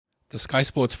The Sky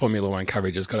Sports Formula One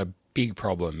coverage has got a big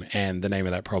problem, and the name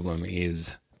of that problem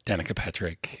is Danica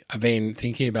Patrick. I've been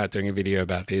thinking about doing a video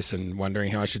about this and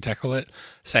wondering how I should tackle it,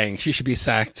 saying she should be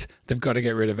sacked, they've got to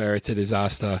get rid of her, it's a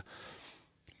disaster.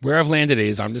 Where I've landed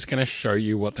is I'm just going to show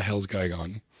you what the hell's going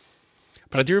on.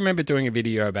 But I do remember doing a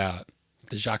video about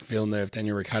the Jacques Villeneuve,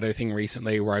 Daniel Ricciardo thing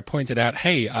recently where I pointed out,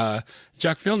 hey,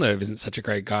 Jacques Villeneuve isn't such a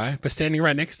great guy, but standing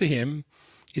right next to him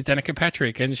is Danica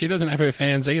Patrick, and she doesn't have her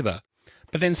fans either.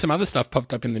 But then some other stuff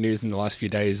popped up in the news in the last few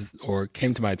days, or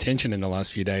came to my attention in the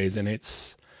last few days, and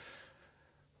it's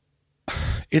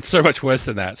so much worse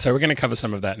than that. So we're going to cover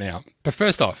some of that now. But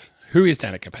first off, who is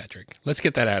Danica Patrick? Let's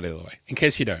get that out of the way, in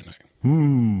case you don't know.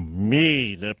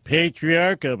 Me, the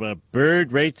patriarch of a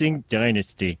bird racing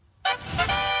dynasty.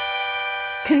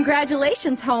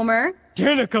 Congratulations, Homer.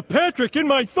 Danica Patrick in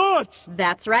my thoughts!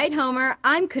 That's right, Homer.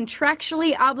 I'm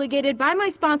contractually obligated by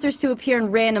my sponsors to appear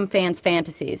in random fans'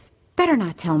 fantasies. Better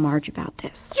not tell Marge about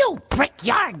this. You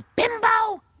brickyard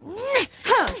bimbo!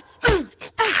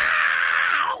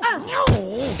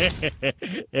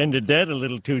 Ended that a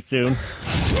little too soon.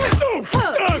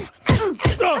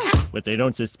 What they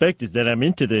don't suspect is that I'm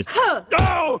into this.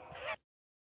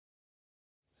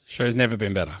 Show's never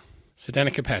been better. So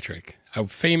Danica Patrick, a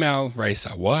female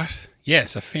racer. What?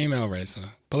 Yes, a female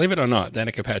racer. Believe it or not,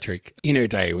 Danica Patrick, in her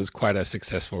day, was quite a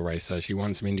successful racer. She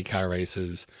won some IndyCar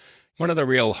races. One of the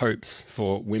real hopes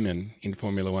for women in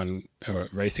Formula One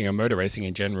racing or motor racing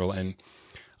in general, and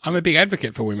I'm a big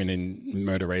advocate for women in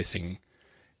motor racing.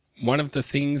 One of the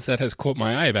things that has caught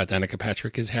my eye about Danica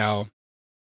Patrick is how,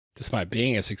 despite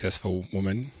being a successful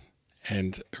woman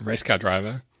and a race car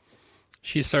driver,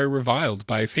 she's so reviled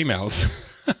by females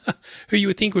who you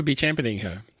would think would be championing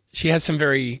her. She has some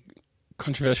very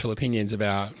controversial opinions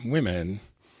about women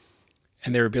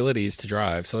and their abilities to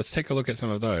drive. So let's take a look at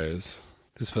some of those.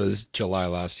 This was July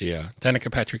last year.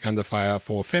 Danica Patrick under fire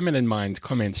for feminine mind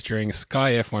comments during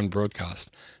Sky F1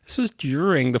 broadcast. This was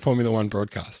during the Formula One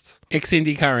broadcasts.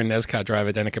 Ex-IndyCar and NASCAR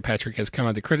driver Danica Patrick has come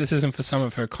under criticism for some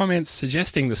of her comments,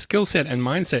 suggesting the skill set and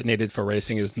mindset needed for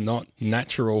racing is not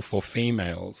natural for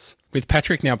females. With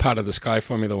Patrick now part of the Sky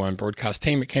Formula One broadcast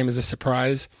team, it came as a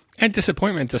surprise and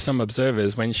disappointment to some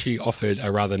observers when she offered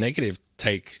a rather negative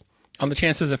take on the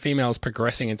chances of females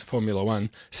progressing into Formula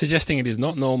One, suggesting it is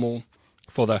not normal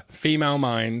for the female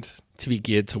mind to be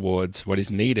geared towards what is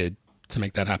needed to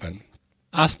make that happen.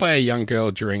 Asked by a young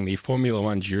girl during the Formula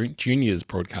One Juniors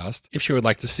broadcast if she would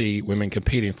like to see women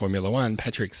compete in Formula One,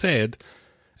 Patrick said,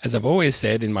 "As I've always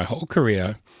said in my whole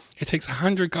career, it takes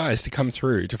 100 guys to come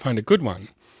through to find a good one.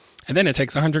 And then it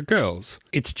takes 100 girls.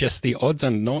 It's just the odds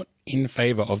are not in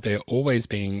favor of there always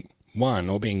being one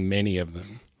or being many of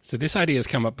them." So this idea has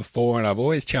come up before, and I've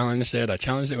always challenged it. I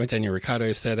challenged it when Daniel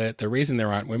Ricciardo said it. The reason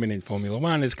there aren't women in Formula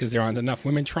One is because there aren't enough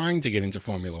women trying to get into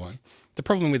Formula One. The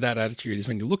problem with that attitude is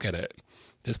when you look at it,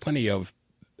 there's plenty of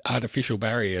artificial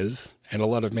barriers and a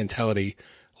lot of mentality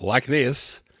like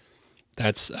this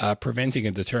that's preventing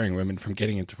and deterring women from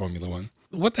getting into Formula One.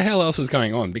 What the hell else is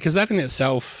going on? Because that in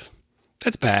itself,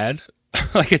 that's bad.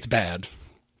 Like, it's bad.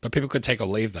 But people could take or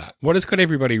leave that. What has got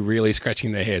everybody really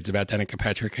scratching their heads about Danica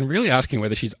Patrick and really asking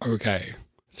whether she's okay?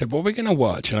 So what we're going to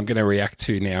watch and I'm going to react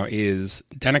to now is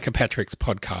Danica Patrick's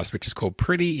podcast, which is called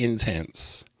Pretty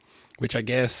Intense, which I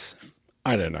guess,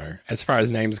 I don't know, as far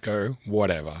as names go,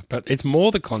 whatever. But it's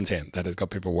more the content that has got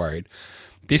people worried.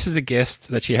 This is a guest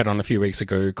that she had on a few weeks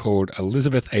ago called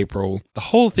Elizabeth April. The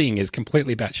whole thing is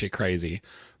completely batshit crazy,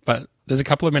 but there's a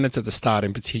couple of minutes at the start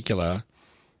in particular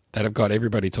that have got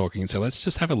everybody talking. So let's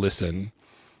just have a listen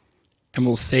and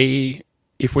we'll see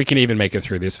if we can even make it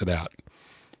through this without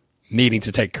needing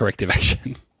to take corrective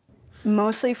action.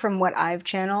 Mostly from what I've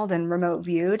channeled and remote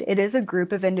viewed, it is a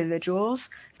group of individuals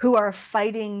who are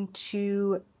fighting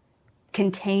to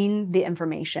contain the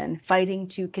information, fighting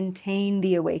to contain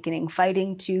the awakening,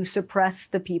 fighting to suppress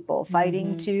the people,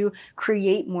 fighting to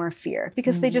create more fear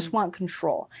because they just want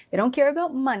control. They don't care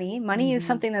about money. Money is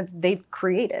something that they've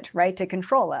created, right, to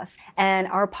control us. And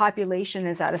our population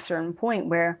is at a certain point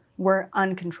where we're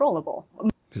uncontrollable.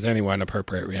 There's only one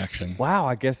appropriate reaction. Wow,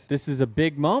 I guess this is a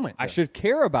big moment. I should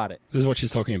care about it. This is what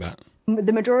she's talking about.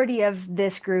 The majority of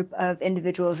this group of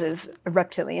individuals is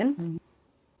reptilian.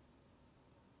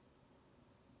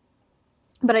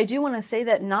 But I do want to say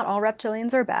that not all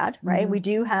reptilians are bad, right? We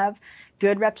do have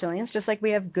good reptilians, just like we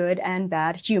have good and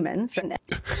bad humans.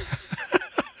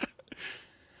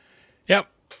 Yep.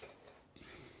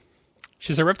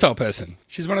 She's a reptile person.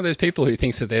 She's one of those people who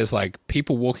thinks that there's like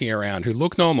people walking around who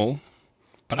look normal,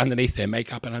 but underneath their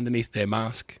makeup and underneath their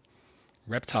mask,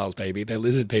 reptiles, baby, they're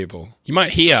lizard people. You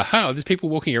might hear, oh, there's people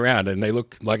walking around and they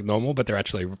look like normal, but they're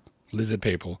actually lizard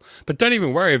people. But don't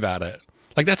even worry about it.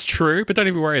 Like, that's true, but don't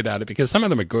even worry about it because some of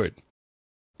them are good.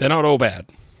 They're not all bad.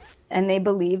 And they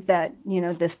believe that,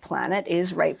 this planet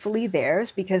is rightfully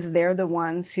theirs because they're the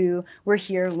ones who were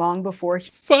here long before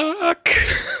Fuck!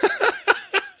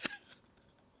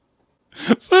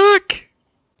 Fuck!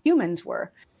 humans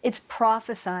were. It's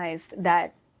prophesized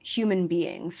that human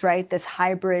beings, right, this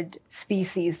hybrid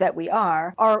species that we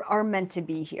are meant to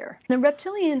be here. The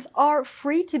reptilians are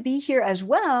free to be here as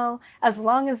well, as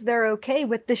long as they're okay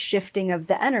with the shifting of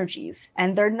the energies.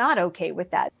 And they're not okay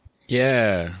with that.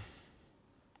 Yeah.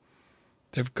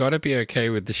 They've got to be okay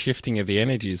with the shifting of the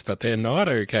energies, but they're not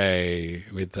okay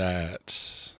with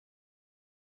that.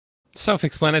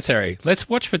 Self-explanatory. Let's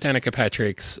watch for Danica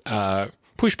Patrick's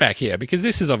pushback here, because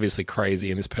this is obviously crazy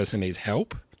and this person needs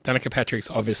help. Danica Patrick's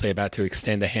obviously about to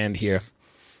extend a hand here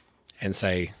and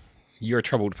say, you're a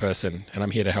troubled person and I'm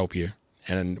here to help you.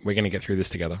 And we're going to get through this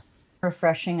together.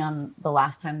 Refreshing on the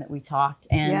last time that we talked.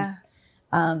 And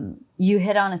you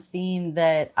hit on a theme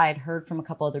that I'd heard from a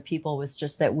couple other people, was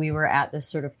just that we were at this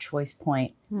sort of choice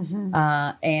point. Mm-hmm.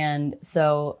 And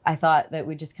so I thought that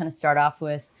we'd just kind of start off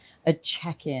with a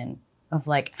check-in of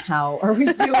like, how are we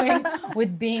doing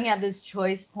with being at this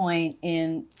choice point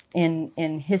in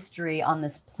history on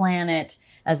this planet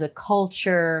as a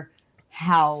culture?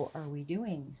 How are we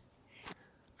doing?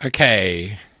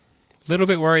 Okay. A little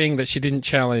bit worrying that she didn't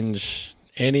challenge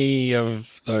any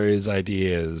of those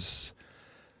ideas.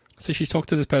 So she talked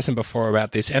to this person before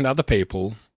about this and other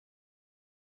people.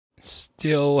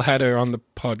 Still had her on the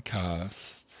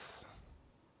podcast.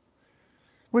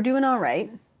 We're doing all right.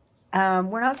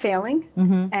 We're not failing.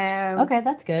 Mm-hmm. Okay,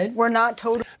 that's good. We're not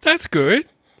totally That's good.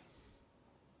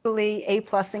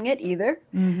 A+ing it either.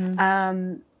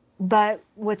 Mm-hmm. But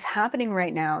what's happening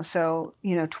right now, so,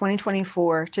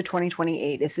 2024 to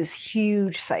 2028 is this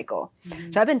huge cycle.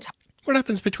 Mm-hmm. So I've been What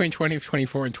happens between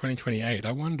 2024 and 2028?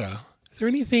 I wonder. Is there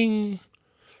anything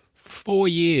 4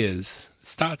 years? It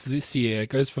starts this year,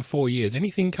 goes for 4 years.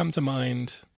 Anything come to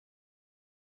mind?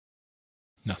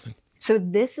 Nothing. So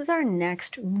this is our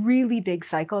next really big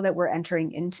cycle that we're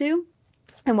entering into.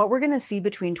 And what we're going to see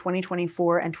between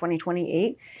 2024 and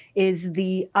 2028 is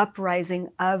the uprising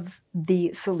of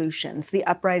the solutions, the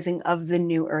uprising of the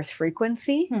new Earth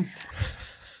frequency.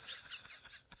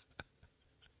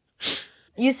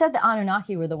 You said the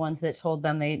Anunnaki were the ones that told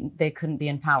them they couldn't be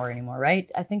in power anymore,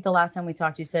 right? I think the last time we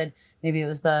talked, you said maybe it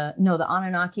was the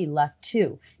Anunnaki left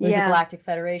too. It was the Galactic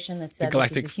Federation that said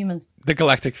this is the humans. The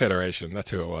Galactic Federation, that's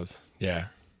who it was. Yeah.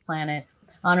 Planet.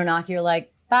 Anunnaki are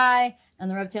like, bye. And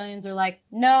the reptilians are like,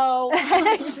 no.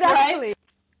 Exactly. Right?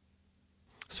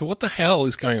 So what the hell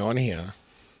is going on here?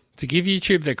 To give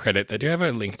YouTube their credit, they do have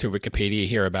a link to Wikipedia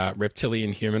here about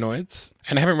reptilian humanoids.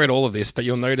 And I haven't read all of this, but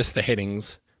you'll notice the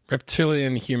headings.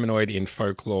 Reptilian humanoid in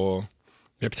folklore,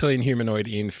 reptilian humanoid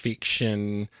in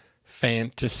fiction,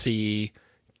 fantasy,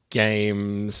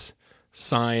 games,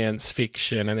 science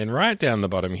fiction, and then right down the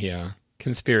bottom here,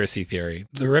 conspiracy theory.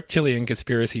 The reptilian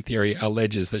conspiracy theory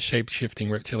alleges that shape-shifting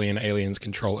reptilian aliens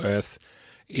control Earth.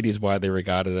 It is widely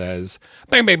regarded as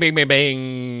bang, bang, bang, bang,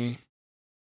 bang,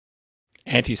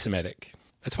 anti-Semitic.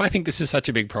 That's why I think this is such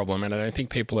a big problem, and I don't think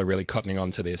people are really cottoning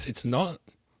on to this. It's not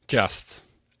just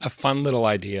a fun little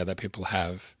idea that people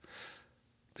have.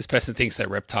 This person thinks that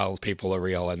reptiles people are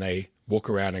real and they walk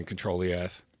around and control the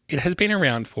Earth. It has been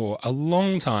around for a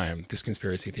long time, this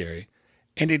conspiracy theory,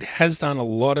 and it has done a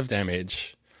lot of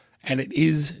damage, and it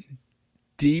is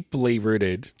deeply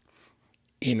rooted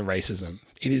in racism.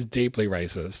 It is deeply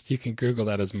racist. You can Google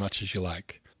that as much as you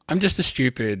like. I'm just a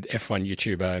stupid F1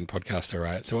 YouTuber and podcaster,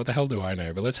 right? So what the hell do I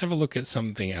know? But let's have a look at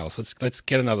something else. Let's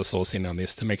get another source in on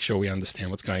this to make sure we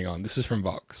understand what's going on. This is from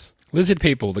Vox. Lizard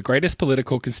people, the greatest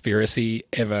political conspiracy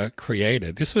ever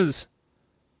created. This was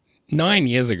 9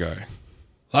 years ago.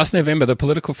 Last November, the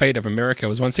political fate of America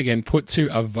was once again put to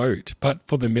a vote. But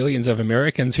for the millions of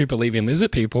Americans who believe in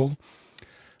lizard people,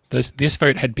 this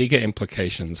vote had bigger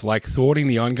implications, like thwarting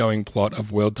the ongoing plot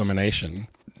of world domination.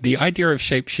 The idea of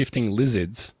shape-shifting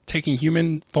lizards taking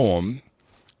human form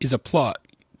is a plot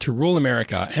to rule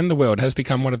America and the world has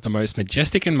become one of the most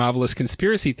majestic and marvelous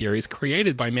conspiracy theories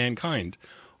created by mankind,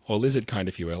 or lizard kind,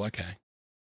 if you will, okay.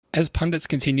 As pundits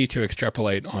continue to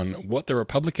extrapolate on what the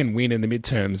Republican win in the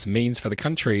midterms means for the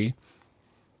country,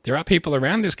 there are people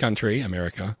around this country,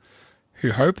 America,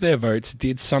 who hope their votes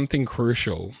did something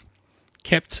crucial,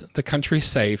 kept the country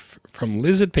safe from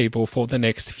lizard people for the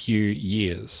next few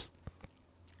years.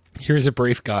 Here is a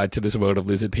brief guide to this world of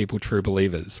lizard people true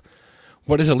believers.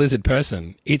 What is a lizard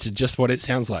person? It's just what it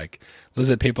sounds like.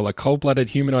 Lizard people are cold-blooded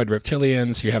humanoid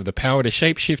reptilians who have the power to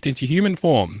shape-shift into human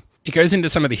form. It goes into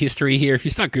some of the history here. If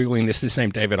you start Googling this name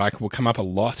David Icke will come up a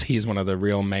lot. He's one of the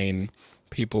real main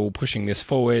people pushing this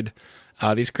forward.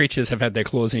 These creatures have had their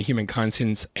claws in humankind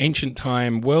since ancient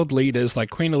time. World leaders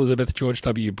like Queen Elizabeth, George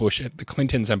W. Bush, the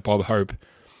Clintons, and Bob Hope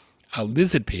are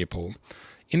lizard people.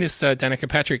 In this Danica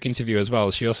Patrick interview as well,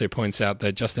 she also points out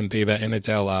that Justin Bieber and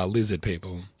Adele are lizard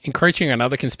people. Encroaching on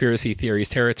other conspiracy theories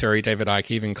territory, David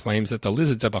Icke even claims that the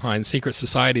lizards are behind secret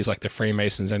societies like the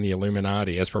Freemasons and the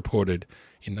Illuminati, as reported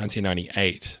in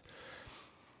 1998.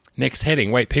 Next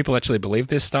heading, wait, people actually believe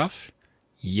this stuff?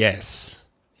 Yes.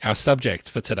 Our subject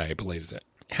for today believes it.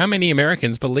 How many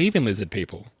Americans believe in lizard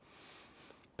people?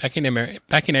 Back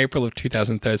in April of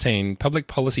 2013, Public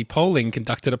Policy Polling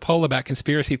conducted a poll about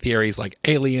conspiracy theories like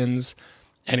aliens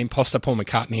and imposter Paul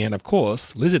McCartney and, of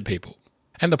course, lizard people.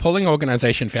 And the polling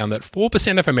organisation found that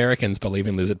 4% of Americans believe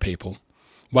in lizard people,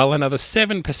 while another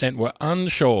 7% were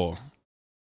unsure.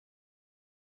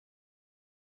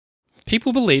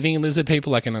 People believing in lizard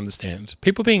people I can understand.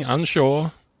 People being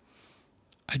unsure,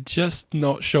 I'm just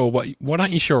not sure. What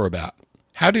aren't you sure about?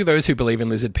 How do those who believe in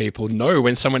lizard people know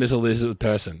when someone is a lizard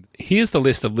person? Here's the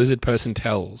list of lizard person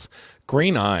tells.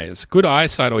 Green eyes, good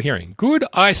eyesight or hearing. Good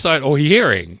eyesight or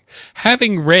hearing.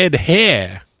 Having red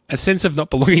hair. A sense of not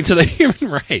belonging to the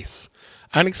human race.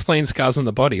 Unexplained scars on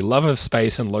the body. Love of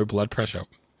space and low blood pressure.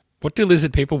 What do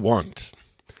lizard people want?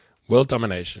 World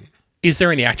domination. Is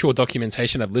there any actual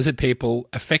documentation of lizard people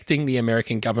affecting the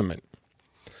American government?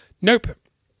 Nope.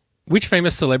 Which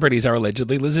famous celebrities are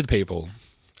allegedly lizard people?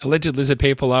 Alleged lizard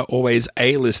people are always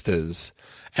A-listers.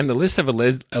 And the list of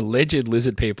alleged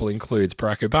lizard people includes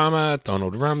Barack Obama,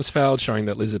 Donald Rumsfeld, showing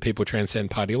that lizard people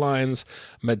transcend party lines,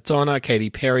 Madonna,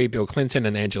 Katy Perry, Bill Clinton,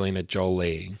 and Angelina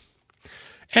Jolie.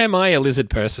 Am I a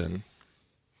lizard person?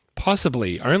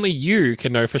 Possibly. Only you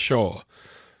can know for sure.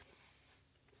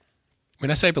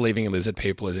 When I say believing in lizard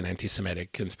people is an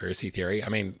anti-Semitic conspiracy theory, I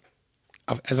mean,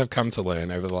 as I've come to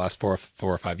learn over the last four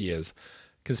or 5 years,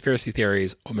 conspiracy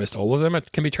theories, almost all of them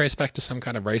can be traced back to some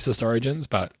kind of racist origins,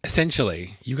 but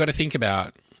essentially, you've got to think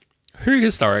about who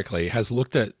historically has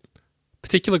looked at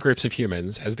particular groups of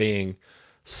humans as being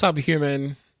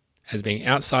subhuman, as being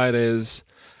outsiders,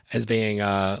 as being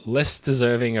less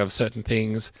deserving of certain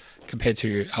things compared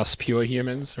to us pure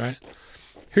humans, right?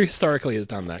 Who historically has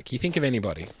done that? Can you think of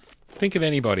anybody? Think of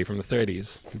anybody from the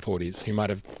 30s and 40s who might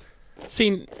have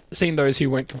seen those who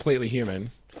weren't completely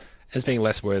human as being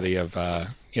less worthy of,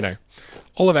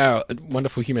 all of our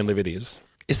wonderful human liberties.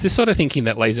 It's this sort of thinking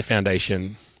that lays a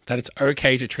foundation that it's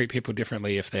okay to treat people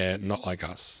differently if they're not like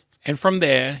us. And from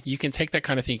there, you can take that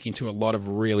kind of thinking to a lot of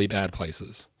really bad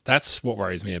places. That's what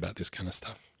worries me about this kind of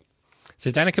stuff.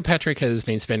 So Danica Patrick has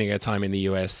been spending her time in the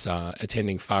US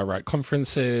attending far-right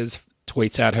conferences,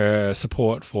 tweets out her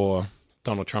support for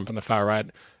Donald Trump and the far right.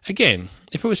 Again,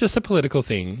 if it was just a political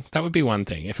thing, that would be one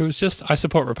thing. If it was just, I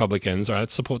support Republicans or I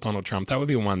support Donald Trump, that would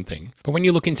be one thing. But when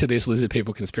you look into this lizard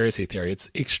people conspiracy theory, it's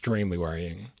extremely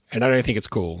worrying. And I don't think it's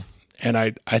cool. And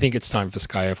I think it's time for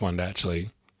Sky F1 to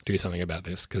actually do something about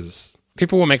this, because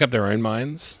people will make up their own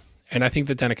minds. And I think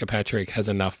that Danica Patrick has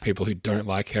enough people who don't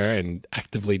like her and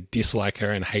actively dislike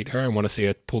her and hate her and want to see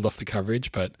her pulled off the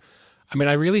coverage. But I mean,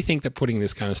 I really think that putting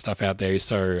this kind of stuff out there is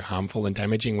so harmful and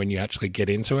damaging when you actually get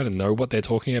into it and know what they're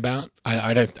talking about.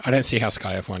 I don't see how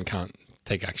Sky F1 can't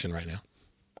take action right now.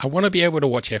 I want to be able to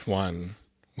watch F1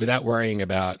 without worrying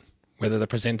about whether the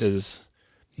presenters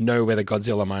know whether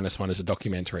Godzilla Minus One is a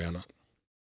documentary or not.